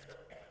have left.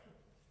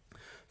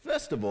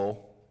 First of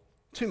all,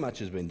 too much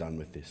has been done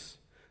with this.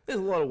 There's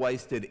a lot of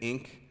wasted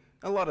ink,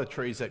 a lot of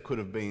trees that could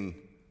have been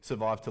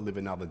survived to live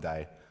another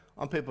day,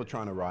 on people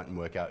trying to write and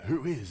work out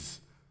who is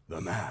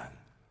the man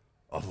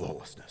of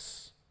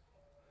lawlessness.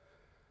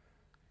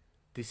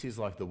 This is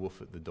like the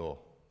wolf at the door.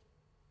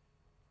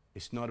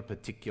 It's not a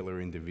particular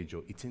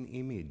individual, it's an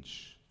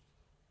image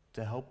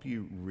to help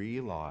you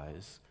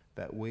realize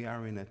that we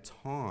are in a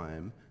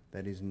time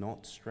that is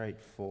not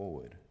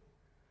straightforward,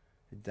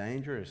 a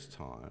dangerous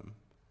time,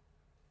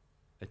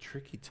 a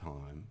tricky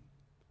time,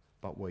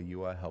 but where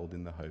you are held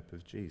in the hope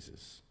of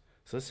Jesus.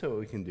 So let's see what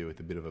we can do with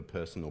a bit of a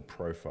personal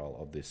profile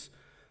of this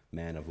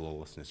man of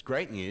lawlessness.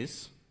 Great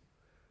news.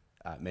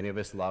 Many of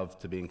us love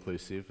to be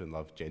inclusive and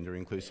love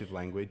gender-inclusive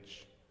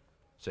language.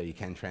 So you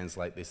can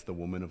translate this the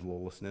woman of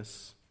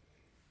lawlessness.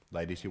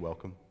 Ladies, you're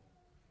welcome.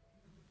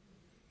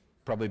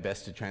 Probably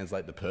best to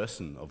translate the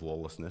person of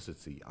lawlessness.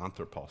 It's the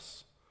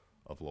anthropos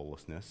of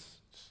lawlessness.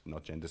 It's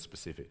not gender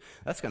specific.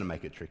 That's going to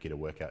make it tricky to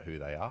work out who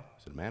they are.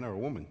 Is it a man or a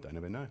woman? Don't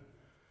ever know.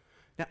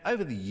 Now,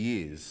 over the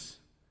years,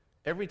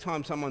 every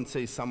time someone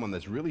sees someone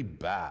that's really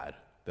bad,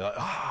 they're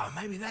like,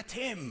 maybe that's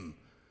him.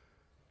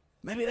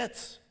 Maybe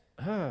that's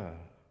her.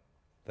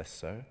 That's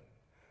so.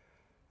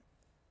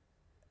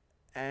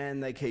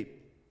 And they keep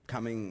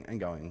coming and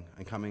going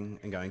and coming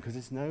and going because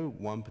there's no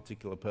one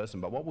particular person.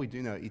 But what we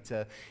do know,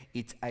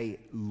 it's a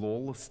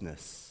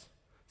lawlessness.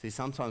 See,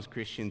 sometimes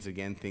Christians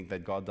again think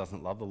that God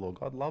doesn't love the law.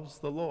 God loves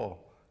the law.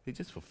 He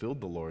just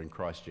fulfilled the law in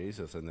Christ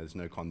Jesus and there's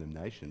no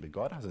condemnation. But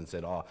God hasn't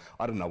said, I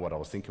don't know what I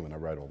was thinking when I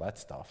wrote all that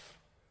stuff.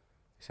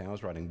 He's saying, I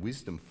was writing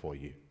wisdom for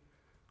you.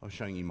 I was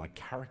showing you my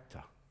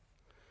character.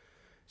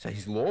 So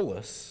he's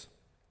lawless.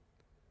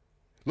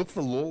 Look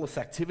for lawless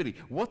activity.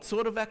 What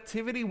sort of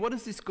activity? What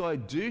does this guy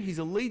do? His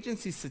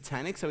allegiance is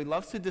satanic, so he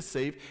loves to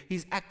deceive.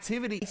 His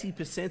activity,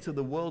 80% of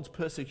the world's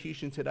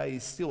persecution today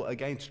is still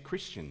against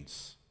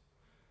Christians.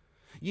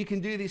 You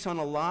can do this on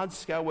a large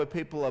scale where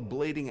people are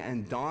bleeding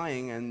and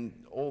dying and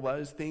all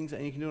those things,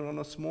 and you can do it on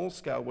a small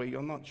scale where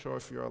you're not sure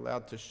if you're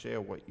allowed to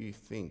share what you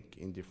think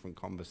in different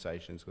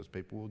conversations because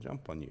people will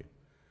jump on you.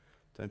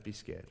 Don't be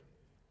scared.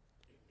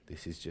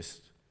 This is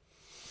just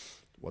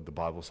what the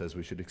Bible says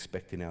we should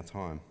expect in our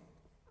time.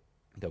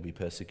 There'll be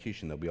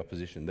persecution, there'll be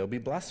opposition, there'll be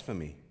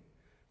blasphemy.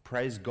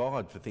 Praise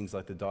God for things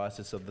like the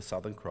Diocese of the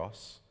Southern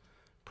Cross.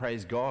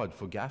 Praise God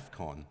for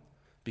GAFCON,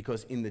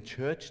 because in the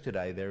church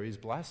today there is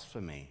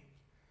blasphemy.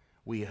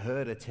 We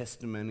heard a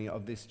testimony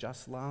of this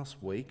just last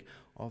week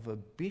of a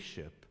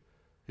bishop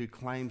who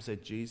claims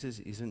that Jesus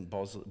isn't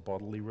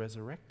bodily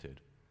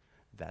resurrected.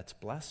 That's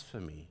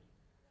blasphemy.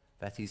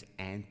 That is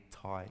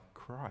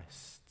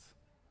anti-Christ.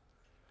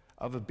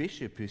 Of a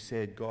bishop who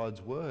said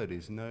God's word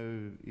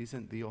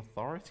isn't the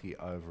authority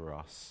over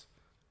us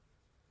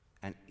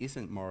and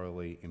isn't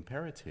morally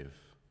imperative.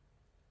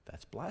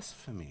 That's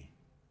blasphemy.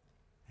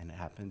 And it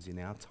happens in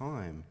our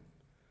time.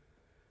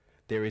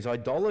 There is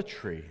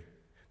idolatry.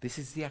 This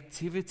is the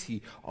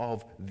activity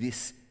of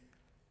this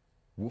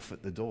wolf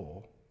at the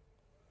door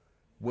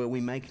where we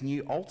make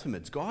new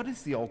ultimates. God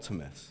is the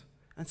ultimate.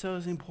 And so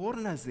as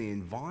important as the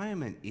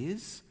environment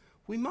is,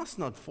 we must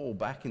not fall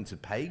back into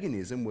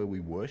paganism where we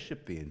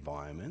worship the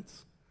environment.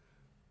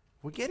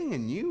 We're getting a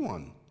new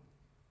one.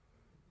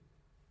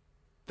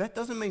 That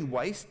doesn't mean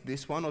waste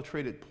this one or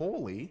treat it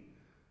poorly,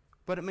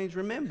 but it means,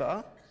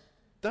 remember,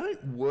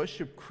 don't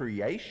worship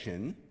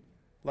creation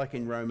like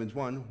in Romans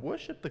 1,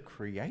 worship the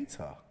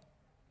Creator.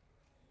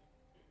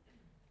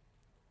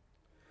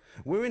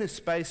 We're in a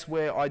space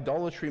where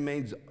idolatry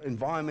means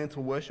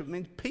environmental worship,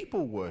 means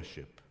people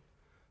worship.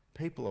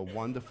 People are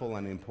wonderful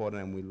and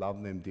important and we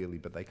love them dearly,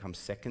 but they come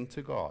second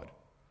to God.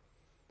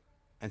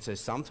 And so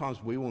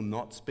sometimes we will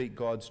not speak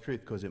God's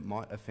truth because it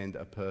might offend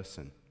a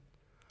person.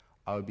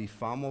 I would be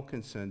far more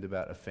concerned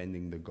about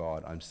offending the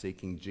God. I'm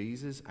seeking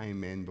Jesus,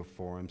 amen,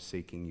 before I'm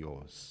seeking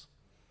yours.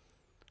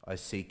 I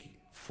seek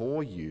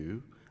for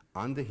you,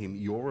 under him,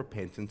 your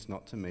repentance,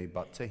 not to me,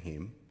 but to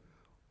him.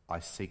 I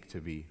seek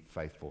to be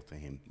faithful to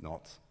him,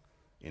 not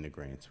in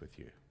agreement with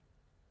you.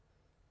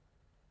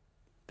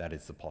 That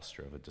is the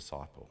posture of a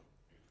disciple.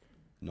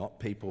 Not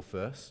people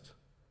first,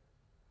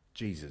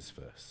 Jesus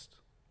first.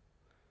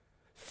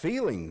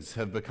 Feelings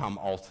have become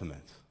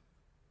ultimate.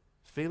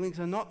 Feelings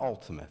are not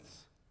ultimate.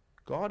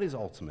 God is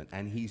ultimate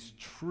and his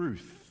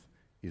truth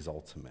is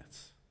ultimate.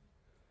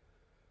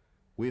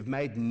 We've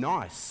made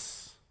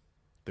nice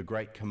the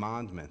great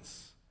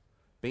commandments.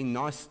 Be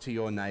nice to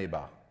your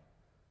neighbor.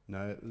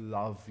 No,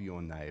 love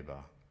your neighbor.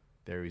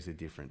 There is a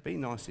difference. Be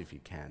nice if you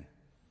can,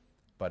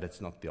 but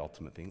it's not the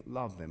ultimate thing.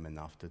 Love them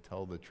enough to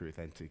tell the truth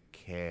and to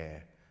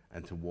care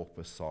and to walk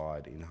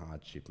beside in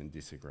hardship and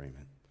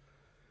disagreement.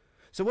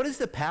 So what is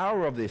the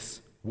power of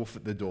this wolf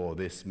at the door,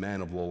 this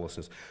man of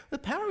lawlessness? The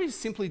power is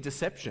simply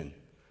deception.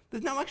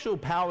 There's no actual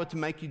power to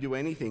make you do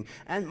anything.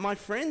 And my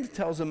friend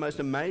tells a most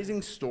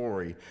amazing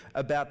story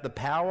about the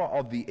power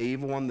of the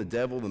evil one, the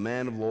devil, the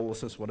man of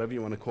lawlessness, whatever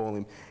you want to call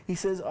him. He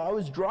says, I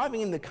was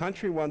driving in the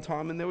country one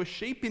time and there were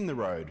sheep in the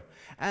road.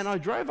 And I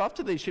drove up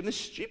to these sheep and the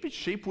stupid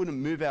sheep wouldn't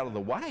move out of the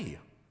way.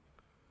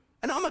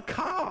 And I'm a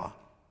car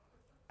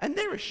and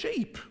they're a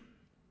sheep.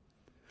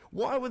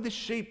 Why were the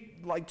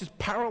sheep just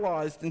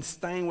paralyzed and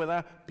staying where they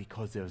are?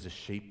 Because there was a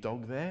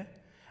sheepdog there.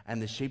 And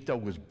the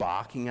sheepdog was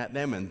barking at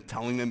them and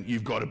telling them,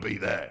 you've got to be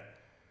there.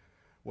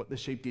 What the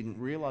sheep didn't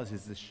realize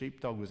is the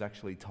sheepdog was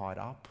actually tied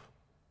up.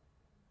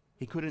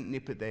 He couldn't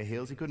nip at their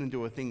heels. He couldn't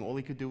do a thing. All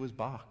he could do was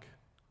bark.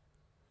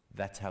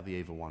 That's how the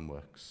evil one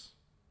works.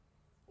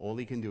 All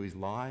he can do is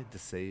lie,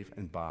 deceive,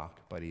 and bark,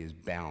 but he is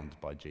bound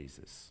by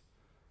Jesus.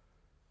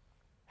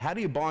 How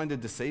do you bind a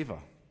deceiver?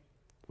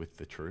 With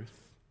the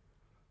truth.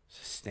 So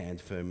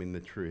stand firm in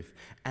the truth.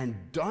 And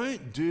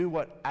don't do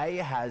what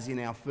Ahaz in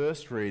our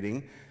first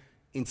reading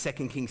in 2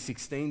 Kings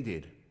 16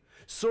 did.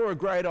 Saw a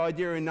great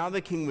idea another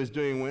king was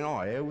doing, went,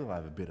 oh yeah, we'll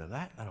have a bit of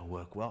that, that'll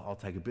work well. I'll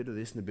take a bit of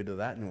this and a bit of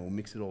that and we'll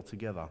mix it all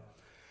together.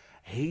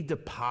 He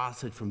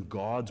departed from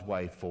God's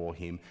way for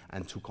him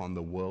and took on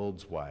the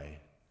world's way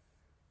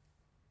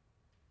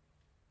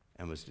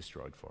and was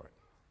destroyed for it.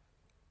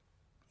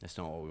 That's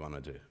not what we want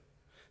to do.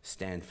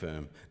 Stand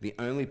firm. The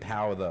only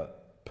power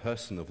that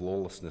person of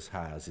lawlessness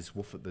has, this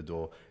wolf at the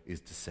door, is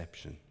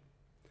deception.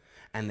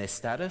 And their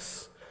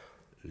status?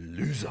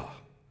 Loser.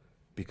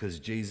 Because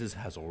Jesus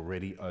has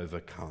already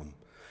overcome.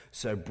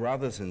 So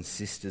brothers and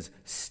sisters,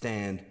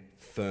 stand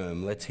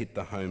firm. Let's hit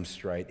the home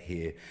straight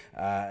here.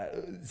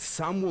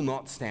 Some will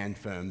not stand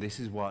firm. This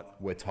is what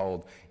we're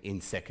told in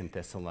 2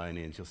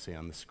 Thessalonians. You'll see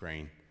on the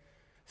screen.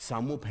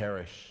 Some will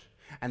perish.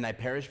 And they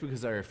perish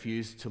because they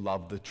refuse to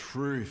love the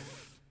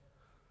truth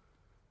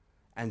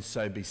and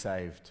so be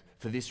saved.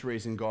 For this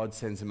reason, God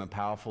sends them a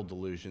powerful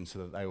delusion so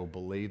that they will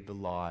believe the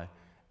lie,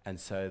 and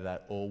so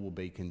that all will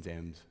be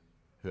condemned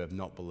who have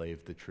not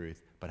believed the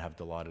truth but have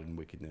delighted in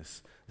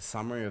wickedness. A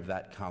summary of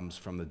that comes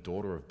from the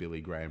daughter of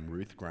Billy Graham,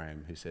 Ruth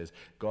Graham, who says,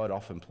 God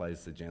often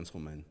plays the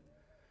gentleman.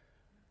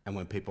 And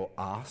when people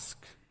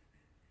ask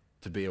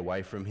to be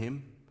away from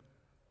him,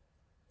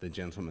 the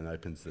gentleman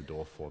opens the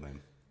door for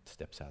them,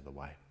 steps out of the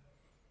way,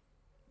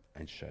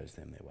 and shows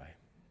them their way.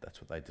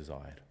 That's what they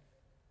desired.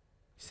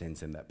 He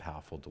sends them that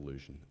powerful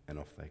delusion, and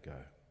off they go.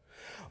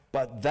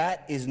 But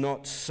that is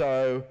not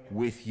so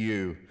with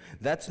you.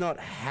 That's not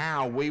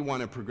how we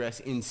want to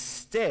progress.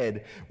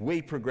 Instead,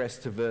 we progress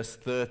to verse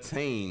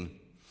 13.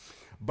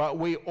 But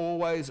we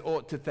always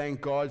ought to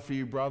thank God for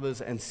you, brothers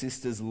and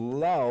sisters,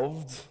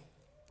 loved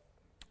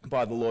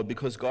by the Lord,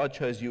 because God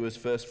chose you as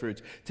first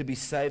fruits to be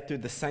saved through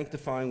the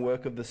sanctifying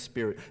work of the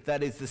Spirit.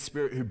 That is the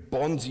Spirit who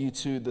bonds you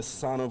to the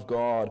Son of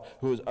God,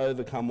 who has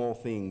overcome all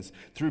things.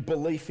 Through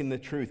belief in the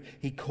truth,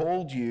 he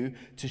called you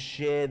to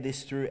share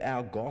this through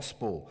our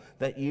gospel,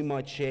 that you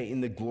might share in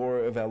the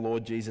glory of our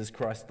Lord Jesus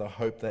Christ, the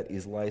hope that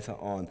is later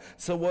on.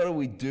 So what do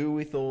we do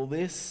with all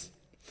this?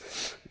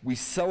 We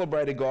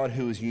celebrate a God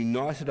who has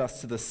united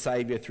us to the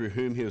Saviour, through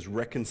whom he was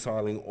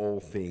reconciling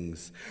all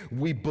things.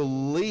 We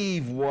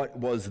believe what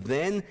was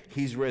then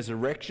his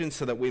resurrection,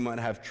 so that we might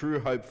have true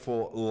hope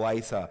for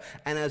later.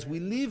 And as we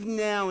live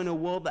now in a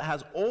world that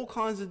has all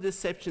kinds of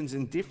deceptions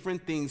and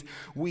different things,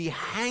 we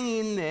hang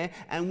in there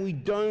and we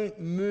don't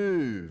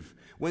move.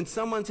 When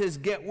someone says,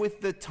 get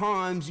with the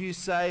times, you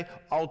say,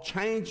 I'll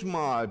change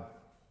my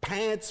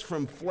pants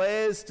from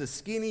flares to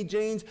skinny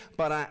jeans,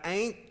 but I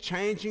ain't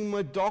changing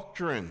my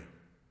doctrine.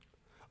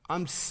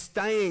 I'm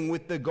staying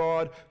with the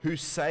God who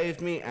saved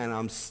me, and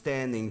I'm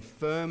standing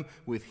firm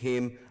with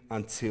him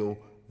until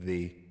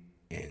the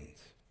end.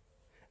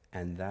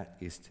 And that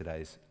is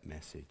today's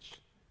message.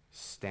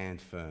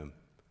 Stand firm.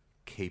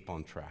 Keep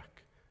on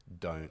track.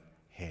 Don't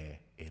hair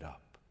it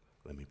up.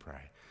 Let me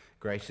pray.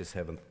 Gracious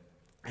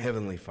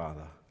Heavenly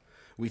Father,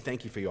 we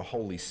thank you for your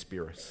Holy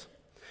Spirit.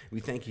 We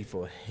thank you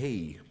for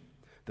he,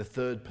 the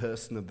third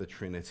person of the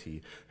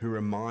Trinity, who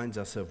reminds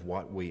us of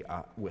what we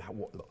are,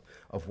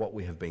 of what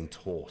we have been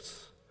taught.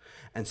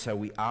 And so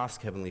we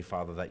ask, Heavenly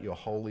Father, that your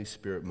Holy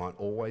Spirit might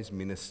always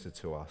minister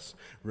to us,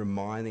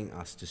 reminding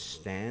us to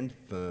stand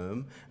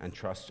firm and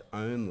trust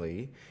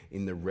only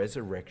in the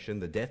resurrection,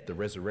 the death, the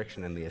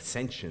resurrection, and the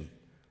ascension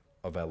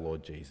of our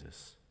Lord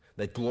Jesus.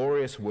 That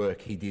glorious work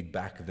he did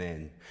back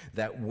then,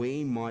 that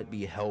we might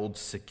be held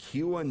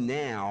secure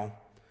now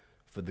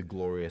for the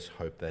glorious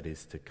hope that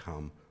is to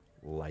come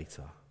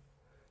later.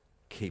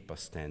 Keep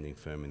us standing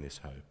firm in this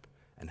hope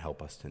and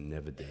help us to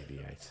never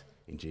deviate.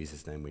 In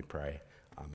Jesus' name we pray.